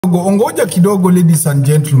Ongoja kidogo ladies and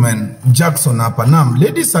gentlemen, Jackson hapa. Naam,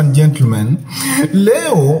 ladies and gentlemen,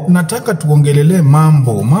 leo nataka tuongelele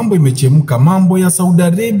mambo imechemka. Mambo ya Saudi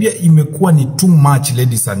Arabia imekuwa ni too much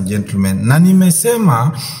ladies and gentlemen. Na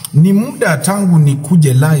nimesema ni muda tangu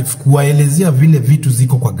nikuje live kuwaelezea vile vitu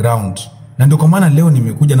ziko kwa ground. Na ndio kwa maana leo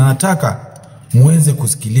nimekuja na nataka muweze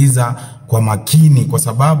kusikiliza kwa makini kwa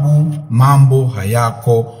sababu mambo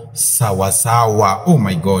hayako sawa sawa. Oh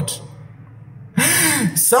my God.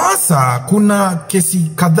 Sasa kuna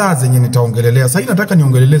kesi kadhaa zenye nitaongelelea. Sasa nataka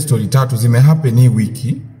niongelele story 3 zimehappen hii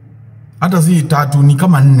wiki. Hata si 3 ni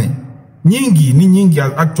kama 4. Ni nyingi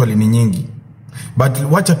actually ni nyingi. But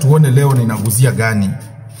wacha tuone leo ninaguzia gani.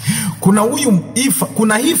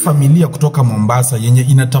 Kuna hii familia kutoka Mombasa yenye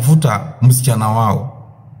inatafuta msichana wao.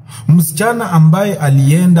 Msichana ambaye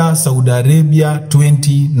alienda Saudi Arabia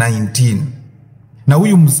 2019. Na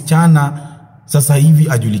huyu msichana sasa hivi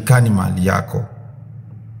ajulikani mahali yako.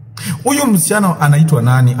 Huyu msichana anaitwa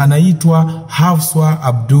nani? Anaitwa Hafsa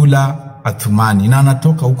Abdullah Athumani na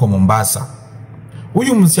anatoka huko Mombasa.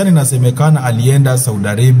 Huyu msichana inasemekana alienda Saudi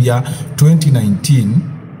Arabia 2019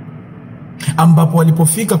 ambapo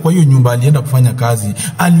alipofika kwa hiyo nyumba alienda kufanya kazi.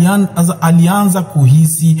 Alianza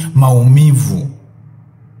kuhisi maumivu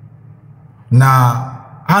na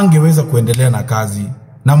hangeweza kuendelea na kazi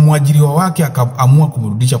na mwajiriwa wake akaamua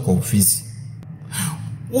kumrudisha kwa ofisi.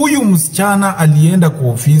 Huyu msichana alienda kwa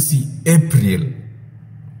ofisi April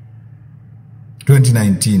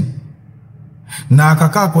 2019 na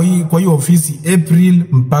akakaa kwa hiyo ofisi April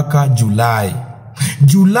mpaka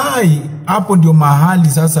Julai hapo ndio mahali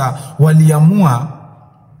sasa waliamua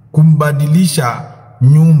kumbadilisha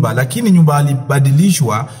nyumba, lakini nyumba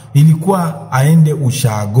alibadilishwa ilikuwa aende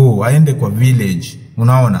ushago, aende kwa village,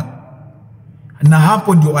 unaona? Na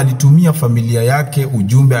hapo ndio alitumia familia yake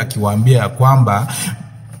ujumbe akiwaambia ya kwamba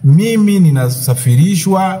mimi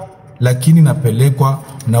ninasafirishwa lakini napelekwa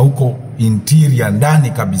na huko interior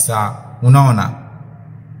ndani kabisa, unaona?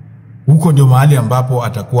 Huko ndio mahali ambapo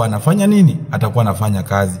atakuwa anafanya nini? Atakuwa anafanya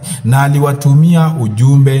kazi. Na aliwatumia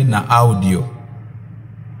ujumbe na audio,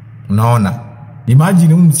 unaona?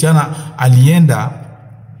 Imagine huyu msichana alienda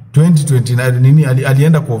 2029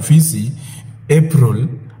 alienda kwa ofisi April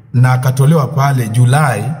na akatolewa pale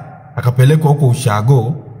July akapelekwa huko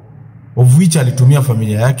ushago, of which alitumia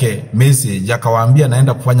familia yake message akawaambia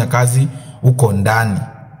naenda kufanya kazi huko ndani.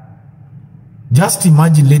 Just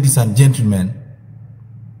imagine ladies and gentlemen,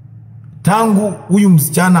 tangu huyu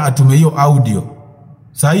msichana atume hiyo audio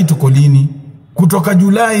saa hii tuko lini? Kutoka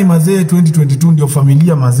Julai mazee 2022 ndio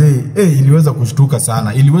familia mazee iliweza kushtuka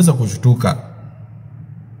sana.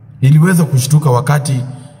 Iliweza kushtuka wakati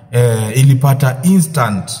ilipata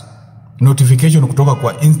instant notification kutoka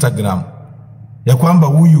kwa Instagram ya kwamba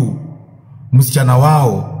huyu msichana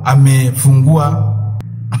wao amefungua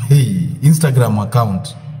Instagram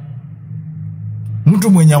account.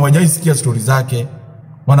 Mtu mwenye hawajaisikia story zake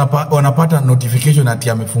wanapata notification ati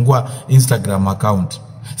amefungua Instagram account.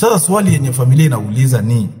 Sasa swali yenye familia inauliza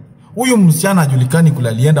ni huyu msichana ajulikani kula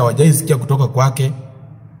alienda, hawajaisikia kutoka kwake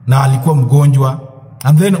na alikuwa mgonjwa,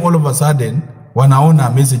 and then all of a sudden wanaona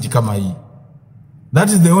message kama hii. That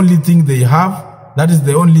is the only thing they have. That is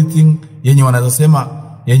the only thing yenye wanazosema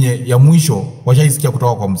yenye ya mwisho washaisikia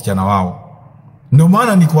kutoka kwa msichana wao. Ndio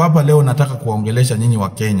maana niko hapa leo nataka kuwaongelesha nyinyi wa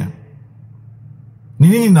Kenya. Ni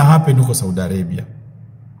nini na happen huko Saudi Arabia?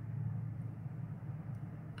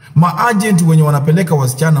 Maagent wenye wanapeleka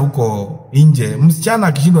wasichana huko nje, msichana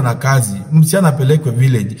akishindwa na kazi, msichana apelekwe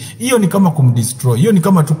village. Hiyo ni kama kumdestroy, hiyo ni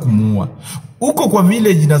kama tu kumuua. Huko kwa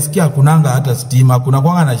village nasikia hakunanga hata stima, kuna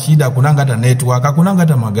kwanga na shida, hakunanga hata network, hakunanga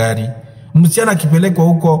hata magari. Msichana akipelekwa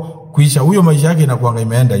huko kuisha, huyo maisha yake inakuanga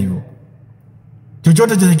imeenda hivyo.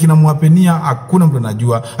 Chochote chenye kinamwapenia hakuna mtu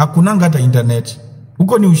anajua, hakunanga hata internet.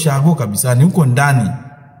 Huko ni ushago kabisa, ni huko ndani.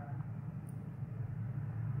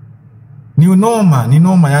 Ni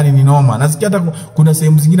noma. Nasikia hata kuna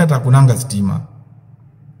sehemu zingine hata kunanga stima.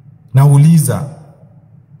 Nauliza,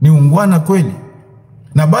 ni ungwana kweli?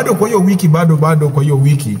 Na bado kwa hiyo wiki kwa hiyo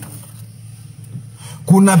wiki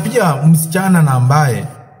kuna pia msichana na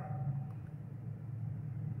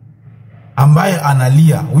ambaye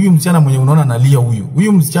analia. Huyu msichana mwenye unaona analia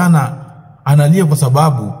huyu msichana analia kwa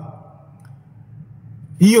sababu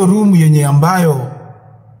hiyo room yenye ambayo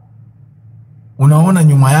unaona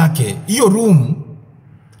nyuma yake, hiyo room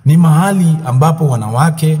ni mahali ambapo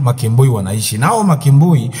wanawake makemboi wanaishi. Nao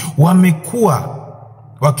makemboi wamekuwa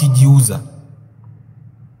wakijiuza.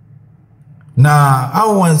 Na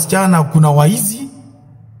hao wasichana kuna waizi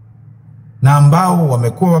na ambao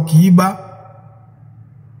wamekuwa wakiiba,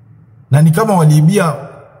 na ni kama waliibia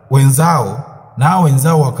wenzao na hao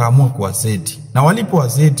wenzao wakaamua kuwaseti. Na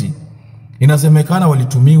walipowaseti, inasemekana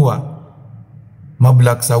walitumiwa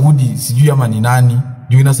Black Saudi sijui ama ni nani.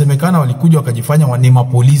 Juu inasemekana walikuja wakajifanya ni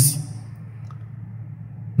mapolisi.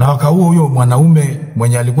 Na wakaua huyo mwanaume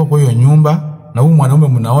mwenye alikuwa kwa hiyo nyumba, na huyo mwanaume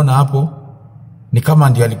mnaona hapo ni kama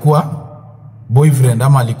ndiye alikuwa boyfriend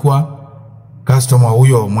ama alikuwa customer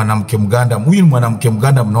huyo mwanamke Mganda. Huyu mwanamke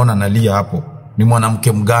Mganda mnaona analia hapo, ni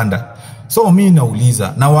mwanamke Mganda. So mimi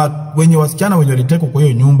nauliza, na wenye wasichana wenye walitekwa kwa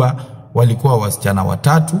hiyo nyumba walikuwa wasichana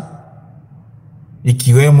 3,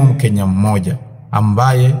 ikiwemo Mkenya mmoja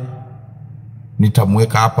ambaye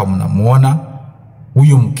nitamweka hapa, mnamuona.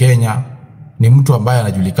 Huyu Mkenya ni mtu ambaye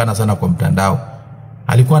anajulikana sana kwa mtandao.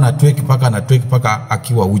 Alikuwa anatweki paka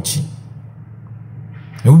akiwa uchi.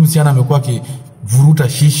 Na huyu msichana amekuwa akivuruta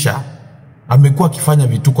shisha. Amekuwa akifanya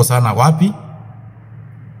vituko sana wapi?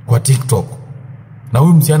 Kwa TikTok. Na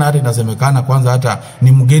huyu msichana hata inasemekana kwanza hata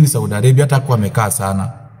ni mgeni Saudi Arabia, hata kwa amekaa sana.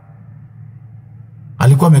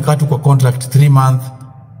 Alikuwa amekaa tu kwa contract 3 months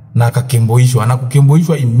na akakemboishwa. Na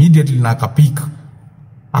kukemboishwa immediately na akapika.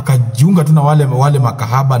 Akajiunga tu na wale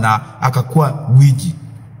makahaba na akakuwa gwiji.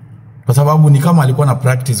 Kwa sababu ni kama alikuwa na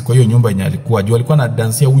practice kwa hiyo nyumba yenye alikuwa. Juu alikuwa na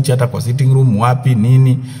dansia uchi hata kwa sitting room wapi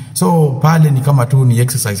nini. So pale ni kama tu ni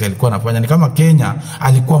exercise alikuwa anafanya. Ni kama Kenya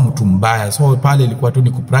alikuwa mtu mbaya. So pale ilikuwa tu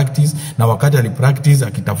ni kupractice, na wakati alipractice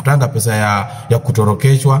akitafutanga pesa ya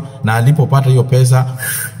kutorokeshwa, na alipopata hiyo pesa,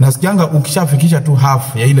 nasikianga ukishafikisha tu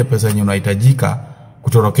half ya ile pesa yenye unahitajika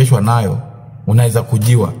kutorokeshwa nayo unaweza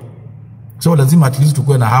kujiwa. So lazima at least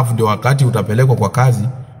tukue na half, ndio wakati utapelekwa kwa kazi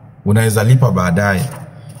unaweza lipa baadaye.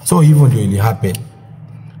 So hivyo ndio ili happen.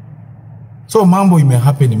 So mambo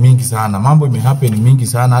imehappen mingi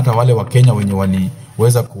sana. Hata wale wa Kenya wenye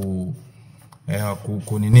waliweza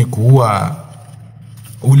kuua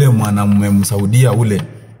ule mwanamume Msaudia ule,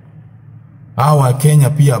 hao wa Kenya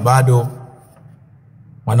pia bado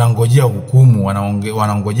wanangojea hukumu,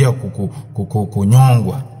 wanangojea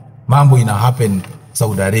kunyongwa. Mambo ina happen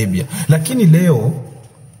Saudi Arabia. Lakini leo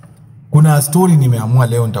kuna story nimeamua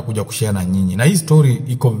leo nitakuja kushare na nyinyi. Na hii story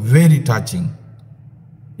iko very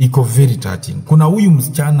touching. Kuna huyu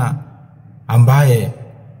msichana ambaye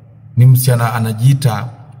ni msichana anajiita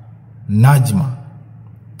Najma.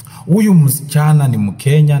 Huyu msichana ni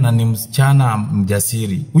Mkenya na ni msichana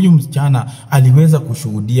mjasiri. Huyu msichana aliweza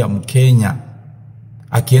kushuhudia Mkenya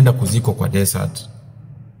akienda kuziko kwa desert.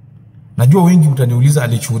 Najua wengi mtaniuliza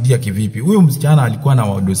alishuhudia kivipi. Huyu msichana alikuwa na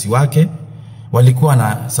wadosi wake, walikuwa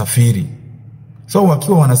na safiri. So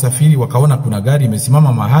wakiwa wanasafiri wakaona kuna gari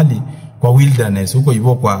imesimama mahali kwa wilderness huko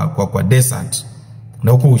hivyo kwa desert.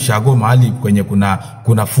 Na huko Ushago mahali kwenye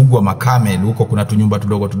kuna fugwa makamel, huko kuna tunyumba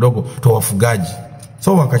tudogo twa wafugaji.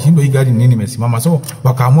 So wakashindwa hii gari nini imesimama. So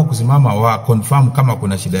wakaamua kusimama wa confirm kama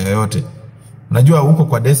kuna shida yoyote. Unajua huko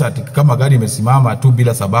kwa desert kama gari imesimama tu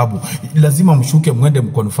bila sababu, lazima mshuke mwende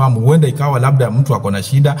mconfirm, huenda ikawa labda mtu ako na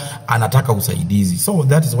shida anataka usaidizi. So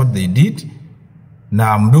that is what they did.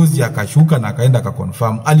 Na mdozi akashuka na akaenda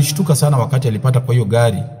akaconfirm. Alishtuka sana wakati alipata kwa hiyo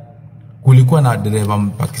gari kulikuwa na dereva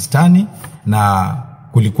Pakistani na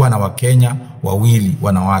kulikuwa na Wakenya wawili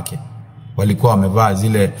wanawake. Walikuwa wamevaa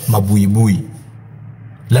zile mabuibui.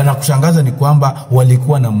 La kushangaza ni kwamba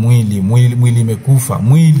walikuwa na mwili imekufa,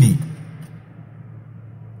 mwili.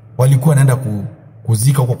 Walikuwa wanaenda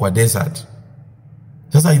kuzika huko kwa desert.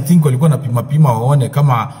 Sasa I think walikuwa na pima waone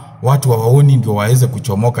kama watu hawaoni ndio waweze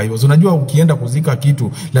kuchomoka hivyo. So unajua ukienda kuzika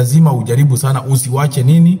kitu lazima ujaribu sana usiwache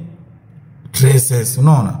nini? Traces,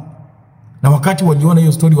 unaona? Na wakati waliona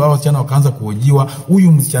hiyo story wao wasichana wakaanza kuhojiwa.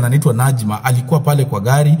 Huyu msichana anaitwa Najma alikuwa pale kwa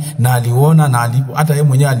gari na aliona, na hata yeye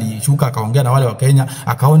mwenyewe alishuka akaongea na wale wa Kenya,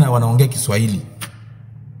 akaona wanaongea Kiswahili.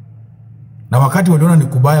 Na wakati waliona ni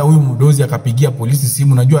kubaya, huyu mdozi akapigia polisi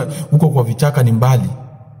simu. Najua huko kwa vichaka ni mbali.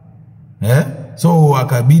 So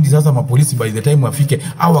akabidi sasa mapolisi by the time wafike,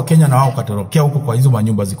 au Wakenya na wao katorokea huko kwa hizo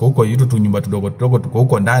manyumba ziko huko, hizo tu nyumba tudogo tuko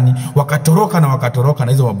huko ndani, wakatoroka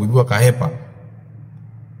na hizo mabuibui wakahepa.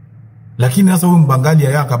 Lakini sasa huyu Mbangali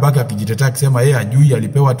yeye akabaki akijitetea akisema yeye ajui,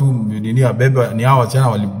 alipewa tu nini abeba, ni hao wasichana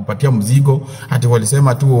walimpatia mzigo, hata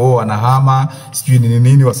walisema tu anahama sijui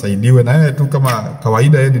nini wasaidiwe, na yeye tu kama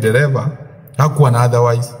kawaida yeye ni dereva, hakuwa na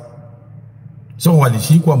otherwise. So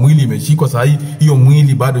walishikwa, mwili imeshikwa. Sasa hiyo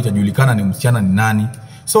mwili bado hajajulikana ni msichana ni nani.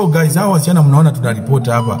 So guys, hao wasichana mnaona tunaripoti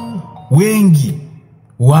hapa, wengi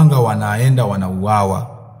uanga wanaenda wanauawa.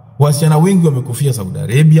 Wasichana wengi wamekufia Saudi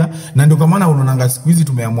Arabia, na ndio kwa maana unaonanga siku hizi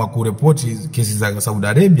tumeamua kuripoti kesi za Saudi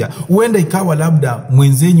Arabia. Huenda ikawa labda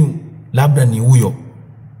mwenzenyu labda ni huyo.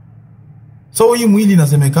 So hii mwili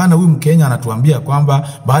inasemekana huyu Mkenya anatuambia kwamba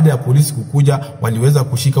baada ya polisi kukuja waliweza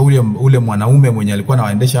kushika ule mwanaume mwenye alikuwa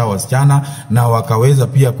anawaendesha hao wasichana, na wakaweza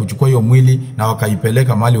pia kuchukua hiyo mwili na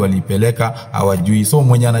wakaipeleka mahali waliipeleka hawajui. So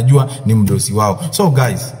mwenye anajua ni mdosi wao. So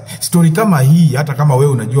guys, story kama hii, hata kama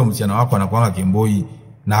wewe unajua msichana wako anakuanga kemboi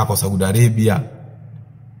na ako Saudi Arabia,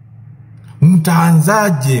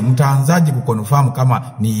 mtaanzaje kuconfirm kama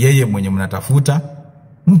ni yeye mwenye mnatafuta?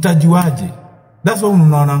 Mtajuaje? That's why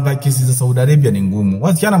unaona kesi za Saudi Arabia ni ngumu.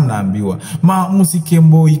 Wasichana mnaambiwa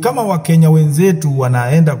msikemboi. Kama Wakenya wenzetu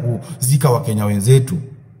wanaenda kuzika Wakenya wenzetu,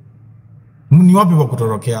 ni wapi wa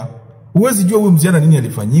kutorokea? Huwezi jua huyu msichana nini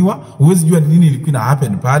alifanyiwa, huwezi jua nini ilikuwa ina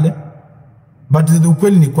happen pale. But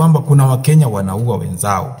ukweli ni kwamba kuna Wakenya wanaua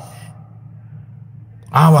wenzao.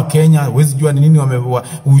 Wakenya huwezi jua nini wameua,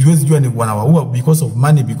 huwezi jua ni wanawaua because of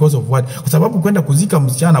money, because of what? Kwa sababu kwenda kuzika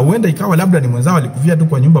msichana huenda ikawa labda ni mwenzao alikufia tu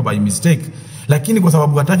kwa nyumba by mistake, lakini kwa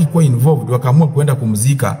sababu hataki kuwa involved wakaamua kwenda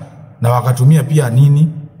kumzika, na wakatumia pia nini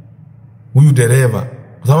huyu dereva,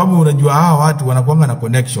 kwa sababu unajua hawa watu wanakuanga na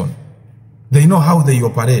connection, they know how they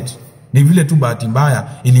operate. Ni vile tu bahati mbaya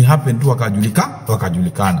ili happen tu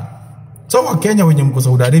wakajulikana. So Wakenya wenye mko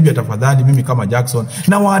Saudi Arabia, tafadhali, mimi kama Jackson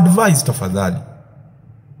na wa advise, tafadhali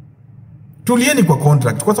tulieni kwa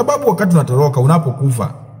contract, kwa sababu wakati unatoroka,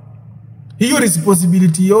 unapokufa, hiyo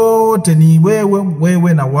responsibility yote ni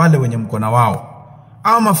wewe na wale wenye mkona wao,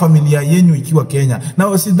 ama familia yenu ikiwa Kenya. Na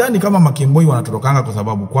usidhani kama makemboi wanatorokanga kwa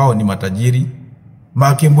sababu kwao ni matajiri.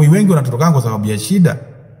 Makemboi wengi wanatorokanga kwa sababu ya shida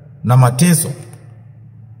na mateso.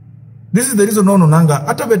 This is the reason nanga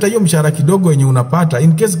hata beta hiyo mshahara kidogo yenye unapata,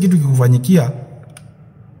 in case kitu kikufanyikia,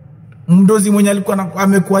 mdozi mwenye alikuwa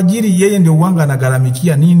amekuajiri yeye ndio uanga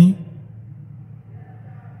anagaramikia nini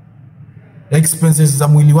expenses za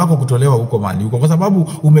mwili wako kutolewa huko mali huko, kwa sababu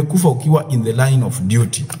umekufa ukiwa in the line of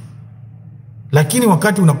duty. Lakini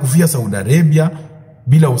wakati unakufia Saudi Arabia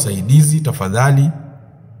bila usaidizi, tafadhali,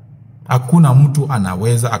 hakuna mtu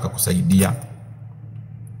anaweza akakusaidia.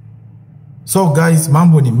 So guys,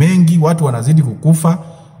 mambo ni mengi, watu wanazidi kukufa.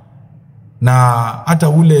 Na hata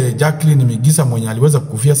ule Jacqueline Migisa mwenye aliweza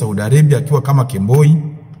kukufia Saudi Arabia akiwa kama kemboi,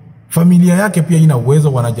 familia yake pia ina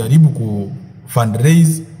uwezo, wanajaribu ku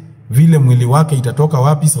fundraise vile mwili wake itatoka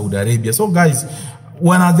wapi Saudi Arabia. So guys,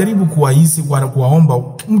 wanajaribu kuwaomba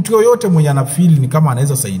mtu yoyote mwenye anafeel ni kama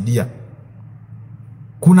anaweza saidia.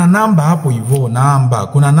 Kuna namba hapo hivyo,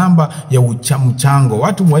 kuna namba ya mchango.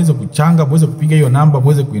 Watu mwaweze kuchanga, mwaweze kupiga hiyo namba,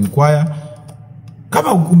 mwaweze kuinquire.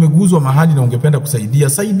 Kama umeguzwa mahali na ungependa kusaidia,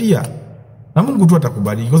 saidia. Na Mungu tu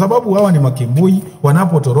atakubariki, kwa sababu hawa ni makemboi,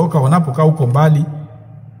 wanapotoroka, wanapokaa huko mbali,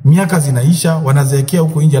 miaka zinaisha, wanazeekea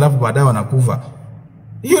huko nje, alafu baadaye wanakufa.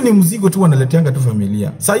 Hiyo ni mzigo tu wanaleteanga tu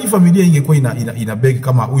familia. Sasa hii familia ingekuwa ina beg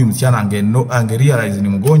kama huyu msichana angerealize ni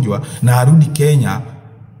mgonjwa na arudi Kenya.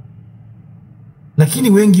 Lakini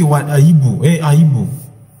wengi aibu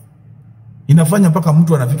inafanya mpaka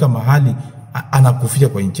mtu anafika mahali anakufia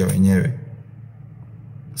kwa nchi wenyewe.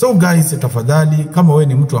 So guys, tafadhali, kama wewe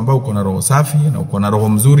ni mtu ambao uko na roho safi na uko na roho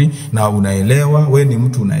mzuri na unaelewa, wewe ni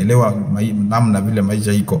mtu unaelewa namna vile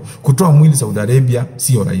maisha iko, kutoa mwili Saudi Arabia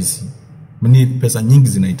sio rahisi. Ni pesa nyingi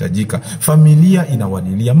zinahitajika. Familia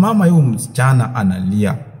inawalilia. Mama yule msichana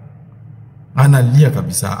analia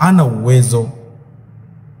kabisa, ana uwezo.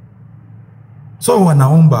 So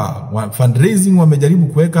wanaomba fundraising, wamejaribu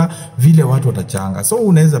kuweka vile watu watachanga. So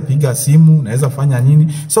unaweza piga simu, unaweza fanya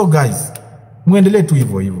nini. So guys, muendelee tu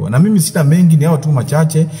hivyo. Na mimi sina mengi, ni hao tu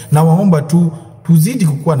machache, na waomba tu tuzidi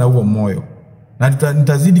kukua na huo moyo. Na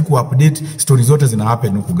nitazidi kuupdate stories zote zina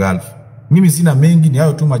happen huko Gulf. Mimi sina mengi, ni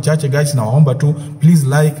hayo tu machache guys, na waomba tu please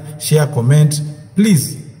like, share, comment,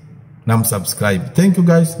 please, na msubscribe. Thank you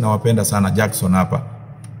guys, na wapenda sana. Jackson hapa.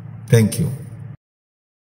 Thank you.